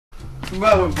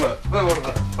Bubble butt, bubble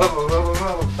butt, bubble, bubble,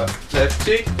 bubble butt. Left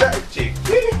cheek, right cheek.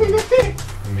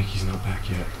 Mickey's not back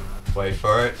yet. Wait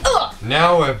for it.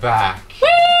 Now we're back.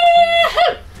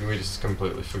 We just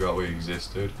completely forgot we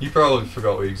existed. You probably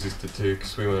forgot we existed too,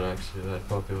 because we weren't actually that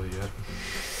popular yet.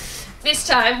 This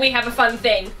time we have a fun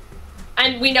thing.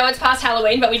 And we know it's past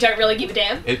Halloween, but we don't really give a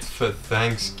damn. It's for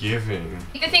Thanksgiving.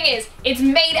 The thing is, it's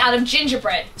made out of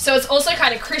gingerbread, so it's also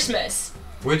kind of Christmas.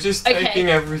 We're just taking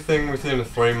everything within a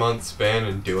 3-month span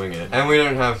and doing it. And we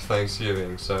don't have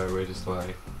Thanksgiving, so we're just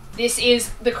like... This is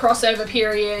the crossover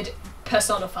period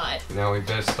personified. Now we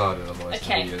better start it, otherwise the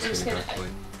video's I'm just gonna gonna go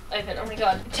open. Oh my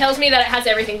god. It tells me that it has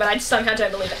everything, but I somehow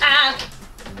don't believe it. Ah!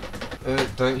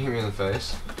 Don't hit me in the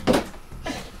face.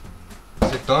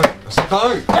 I said don't. I said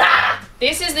don't! Ah!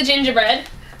 This is the gingerbread.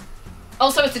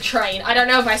 Also, it's a train. I don't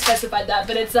know if I specified that,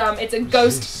 but it's a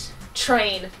ghost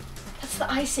train. That's the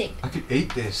icing. I could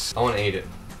eat this. I want to eat it.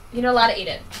 You're not allowed to eat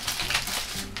it.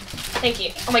 Thank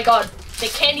you. Oh my god. They're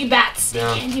candy bats.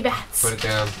 Down. Candy bats. Put it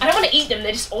down. I don't want to eat them.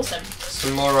 They're just awesome.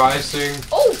 Some more icing.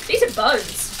 Oh, these are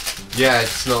bones. Yeah,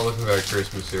 it's not looking very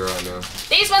Christmassy right now.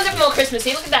 These ones are more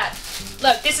Christmassy. Look at that.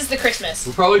 Look, this is the Christmas.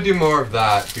 We'll probably do more of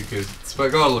that because it's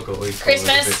gotta look at least Christmas.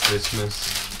 a little bit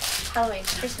Christmas. Halloween.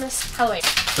 Christmas. Halloween.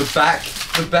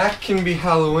 The back can be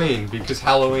Halloween because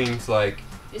Halloween's like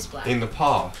This black. in the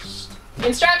past.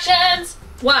 Instructions.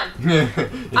 1.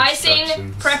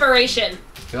 Icing preparation.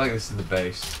 I feel like this is the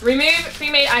base. Remove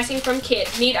pre-made icing from kit.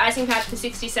 Knead icing pad for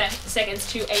 60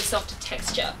 seconds to a soft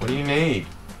texture. What do you need?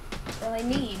 Well, I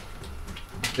need.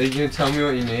 Are you gonna tell me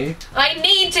what you need? I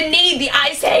need to knead the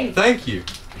icing! Thank you.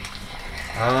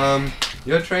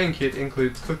 Your train kit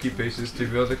includes cookie pieces to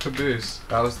build a caboose.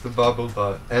 That was the bubble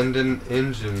butt. And an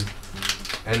engine.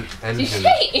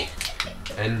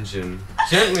 Engine.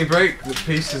 Gently break the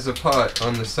pieces apart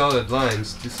on the solid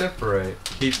lines to separate.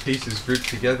 Keep pieces grouped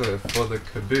together for the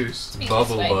caboose,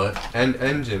 bubble butt, and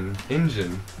engine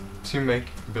to make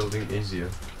building easier.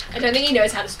 I don't think he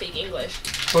knows how to speak English.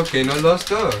 Okay, no los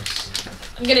dos.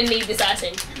 I'm gonna knead this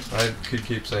icing. I could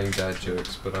keep saying dad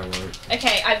jokes, but I won't.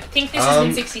 Okay, I think this is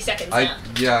in 60 seconds now.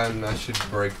 Yeah, and I should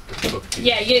break the cookie.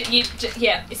 Yeah,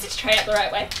 yeah. Is this tray up the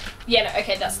right way? Yeah, no,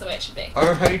 okay, that's the way it should be.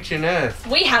 OH&F.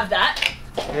 We have that.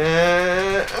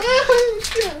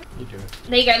 You do it.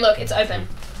 There you go, look, it's open.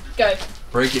 Go.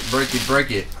 Break it, break it,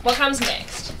 break it. What comes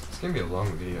next? It's gonna be a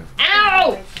long video.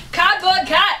 Ow! Cardboard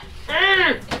cut!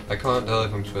 I can't tell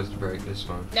if I'm supposed to break this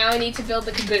one. Now I need to build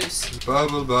the caboose.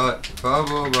 Bubble butt,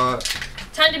 bubble butt.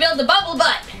 Time to build the bubble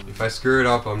butt! If I screw it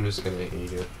up, I'm just gonna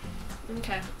eat it.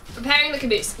 Okay. Preparing the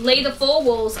caboose. Lay the 4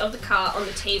 walls of the car on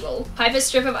the table. Pipe a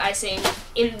strip of icing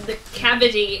in the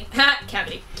cavity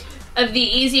of the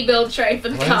easy build tray for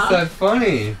the car. Why is that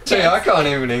funny? Hey, I can't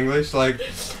even English, like...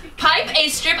 Pipe a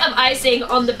strip of icing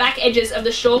on the back edges of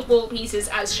the short wall pieces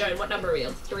as shown. What number are we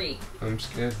on? 3. I'm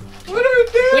scared. What do I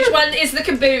do? Which one is the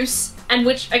caboose? And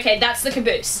which... Okay, that's the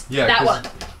caboose. Yeah, that one.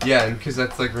 Yeah, and because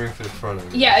that's like room for the front of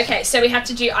it. Yeah, okay, so we have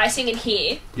to do icing in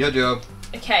here. Your job.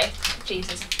 Okay.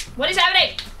 Jesus. What is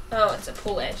happening? Oh, it's a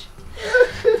pull edge.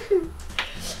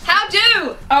 How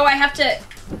do? Oh, I have to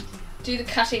do the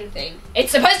cutting thing.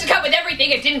 It's supposed to come with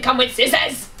everything. It didn't come with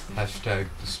scissors. Hashtag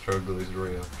the struggle is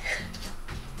real.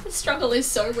 The struggle is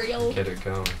so real. Get it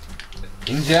going.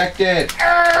 Inject it!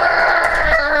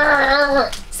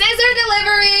 Scissor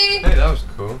delivery! Hey, that was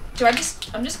cool. I'm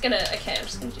just gonna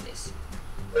do this.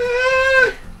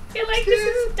 I feel like this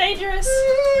is dangerous.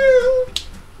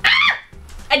 Ah!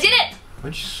 I did it!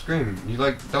 Why'd you scream?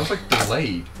 That was like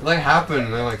delayed. It like happened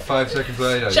and then like 5 seconds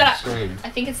later Shut you up. screamed. I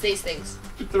think it's these things.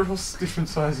 But they're all different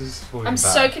sizes for I'm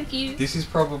so confused. This is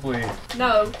probably...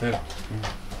 No.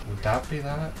 Would that be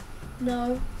that?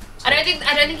 No. I don't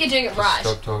think you're doing it right.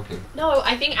 Stop talking. No,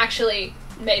 I think actually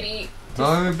maybe.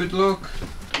 No, but look.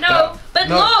 No, but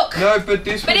look. No, but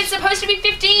this. But it's supposed to be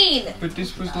 15. But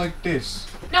this was like this.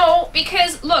 No,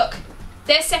 because look,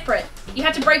 they're separate. You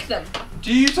have to break them.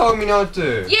 You told me not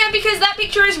to. Yeah, because that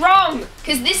picture is wrong.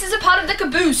 Because this is a part of the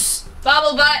caboose.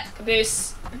 Bubble butt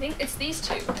caboose. I think it's these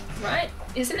two, right?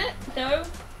 Isn't it? No,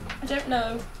 I don't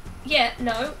know. Yeah,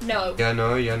 no. Yeah,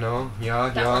 no, yeah, no, yeah,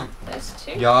 That one. Those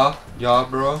two. Yeah,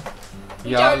 bro.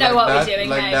 You don't know what we're doing,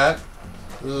 like hey? that,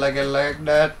 like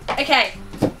that. Okay,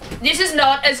 this is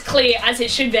not as clear as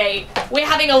it should be. We're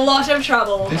having a lot of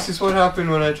trouble. This is what happened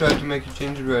when I tried to make a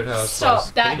gingerbread house.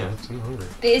 Stop that. Peanuts, I'm hungry.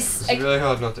 This is really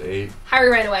hard not to eat. Harry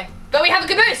ran away. But we have a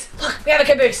caboose. Look, we have a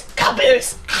caboose.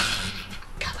 Caboose.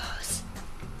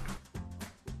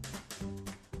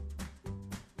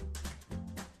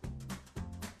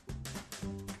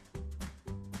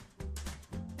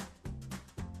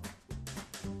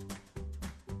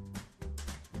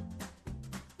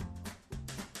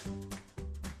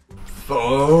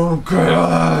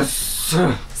 Focus.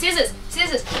 Scissors,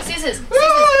 scissors, scissors, scissors,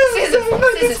 Look, scissors,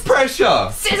 it's pressure.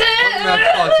 scissors.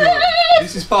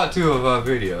 This is part 2 of our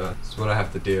video. That's what I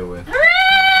have to deal with.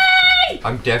 Hooray!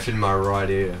 I'm deaf in my right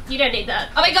ear. You don't need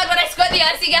that. Oh my god, when I squirt the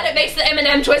icing out, it makes the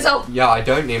M&M twizzle. Yeah, I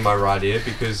don't need my right ear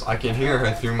because I can hear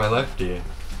her through my left ear.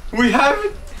 We have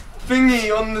a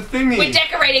thingy on the thingy. We're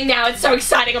decorating now. It's so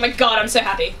exciting. Oh my god, I'm so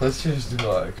happy. Let's just do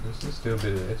a bit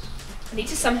of this. I need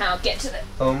to somehow get to the...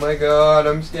 Oh my god,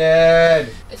 I'm scared.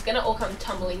 It's gonna all come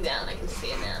tumbling down. I can see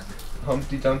it now.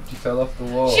 Humpty Dumpty fell off the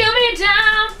wall. Shoot me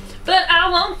down, but I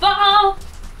won't fall.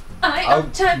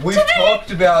 We've talked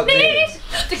about this.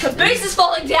 The caboose is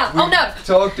falling down. Oh no. We've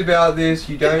talked about this.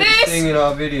 You don't Caboose. sing in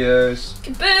our videos.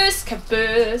 Caboose,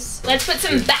 caboose. Let's put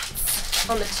some bats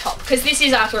on the top because this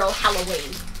is, after all,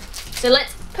 Halloween. So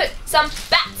let's put some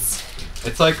bats.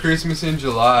 It's like Christmas in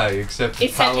July, except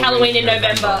Halloween in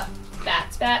November.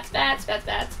 Bats, bats, bats, bats,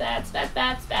 bats, bats, bats,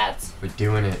 bats, bats. We're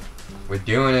doing it. We're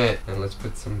doing it. And let's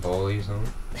put some bollies on.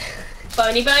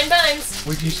 Bony bone bones.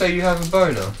 Would you say you have a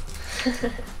boner?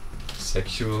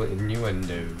 Sexual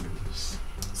innuendos.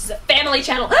 This is a family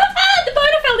channel. Ah, the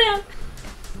boner fell down.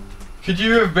 Could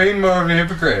you have been more of a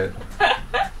hypocrite?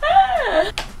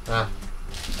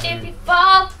 If you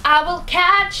fall, I will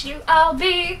catch you. I'll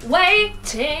be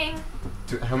waiting.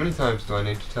 How many times do I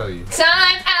need to tell you?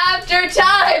 Time after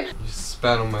time. You just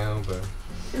spat on my elbow.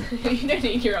 You don't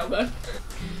need your elbow.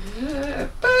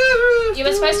 You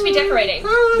were supposed to be decorating.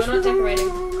 You're not decorating.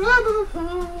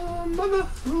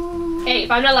 Hey,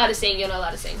 if I'm not allowed to sing, you're not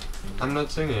allowed to sing. I'm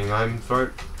not singing. I'm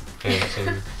throat dancing.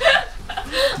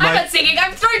 I'm not singing.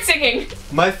 I'm throat singing.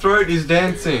 My throat is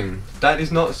dancing. That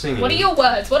is not singing. What are your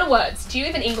words? What are words? Do you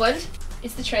live in England?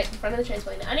 It's the front of the train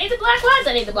spelling. I need the black lights.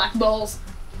 I need the black balls.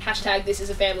 Hashtag this is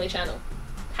a family channel.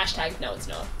 Hashtag no it's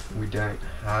not. We don't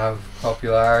have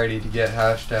popularity to get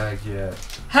hashtag yet.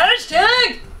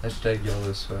 Hashtag! Hashtag yell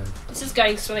this way. This is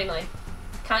going swimmingly.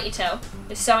 Can't you tell?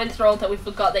 We're so enthralled that we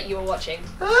forgot that you were watching.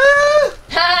 Ah!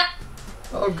 Ha!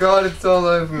 Oh god, it's all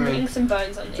over I'm me. putting some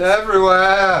bones on It's this.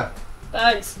 everywhere!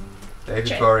 Bones. David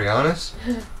Check. Boreanaz.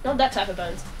 Not that type of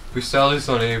bones. If we sell this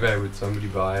on eBay, would somebody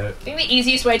buy it? I think the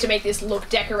easiest way to make this look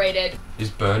decorated, Is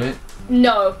burn it?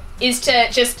 no, is to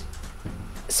just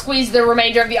squeeze the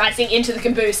remainder of the icing into the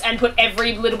caboose and put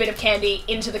every little bit of candy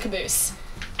into the caboose.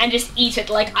 And just eat it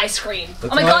like ice cream.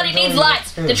 That's oh my why god, I'm it needs going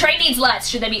lights! with The train needs lights.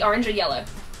 Should they be orange or yellow?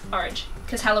 Orange.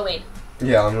 Because Halloween.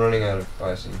 Yeah, I'm running out of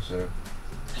icing, so.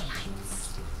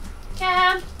 Lights.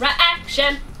 Camera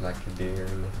action. Like a deer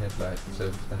in the headlights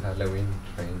of the Halloween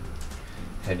train,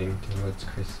 heading towards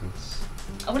Christmas.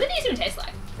 Oh, what do these even taste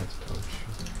like? That's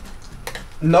poetry.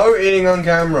 No eating on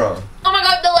camera! Oh my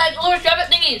god, they're like little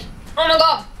rabbit thingies. Oh my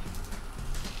god.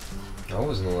 I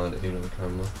wasn't allowed to eat on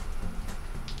camera.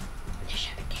 There's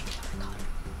rabbit candy, oh my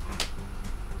god.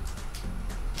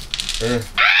 Eh.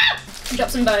 Ah! Drop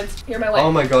some bones. You're in my way.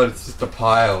 Oh my god, it's just a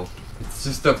pile. It's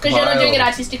just a pile. Because you're not doing it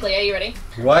artistically. Are you ready?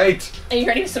 Wait! Are you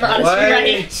ready for some artistry?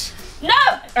 Ready? Wait! No!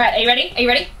 Alright, are you ready? Are you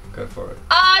ready? Go for it.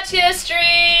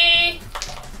 Artistry!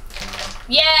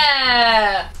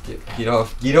 Yeah! Get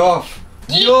off. Get off!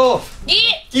 Get Yeet. off!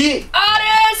 Yeah! Get!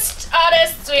 Artists!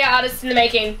 Artists! We are artists in the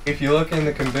making. If you look in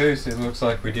the caboose, it looks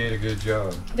like we did a good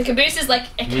job. The caboose is like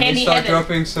a We need to candy start heaven.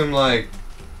 dropping some, like,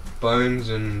 bones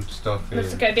and stuff in.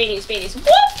 Let's go beanies, beanies. Whoop,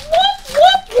 whoop,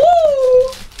 whoop,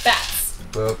 whoop! Bats.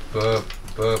 Burp, burp,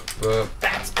 burp, burp.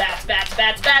 Bats, bats, bats,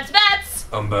 bats, bats, bats!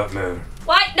 I'm Batman.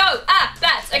 Why? No! Ah!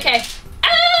 Bats! Okay.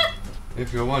 Ah!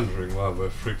 If you're wondering why we're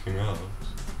freaking out,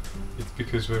 it's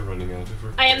because we're running out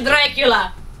of I am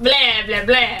Dracula! Blah, blah,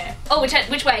 blah. Oh,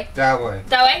 which way? That way.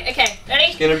 That way? Okay. Ready?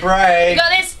 It's gonna break. We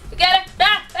got this. We got it.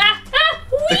 Ah! Ah! Ah!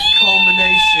 The Whee!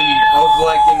 culmination of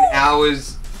like an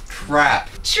hour's crap.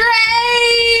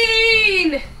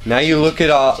 Train! Now you look at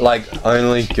our like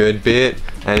only good bit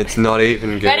and it's not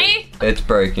even good. Ready? It's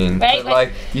breaking. Wait, But, wait.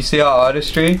 like you see our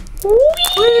artistry?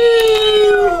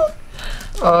 Whee!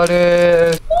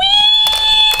 Artist. Whee!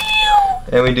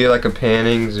 And we do like a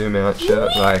panning zoom out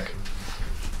shot like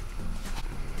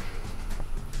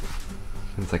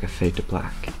it's like a fade to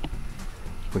black.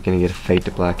 We're gonna get a fade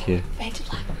to black here. Fade to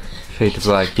black. Fade to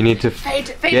black. You need to Fade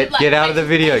to black. get out of the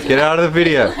video. Get out of the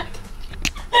video.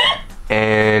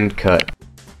 And cut.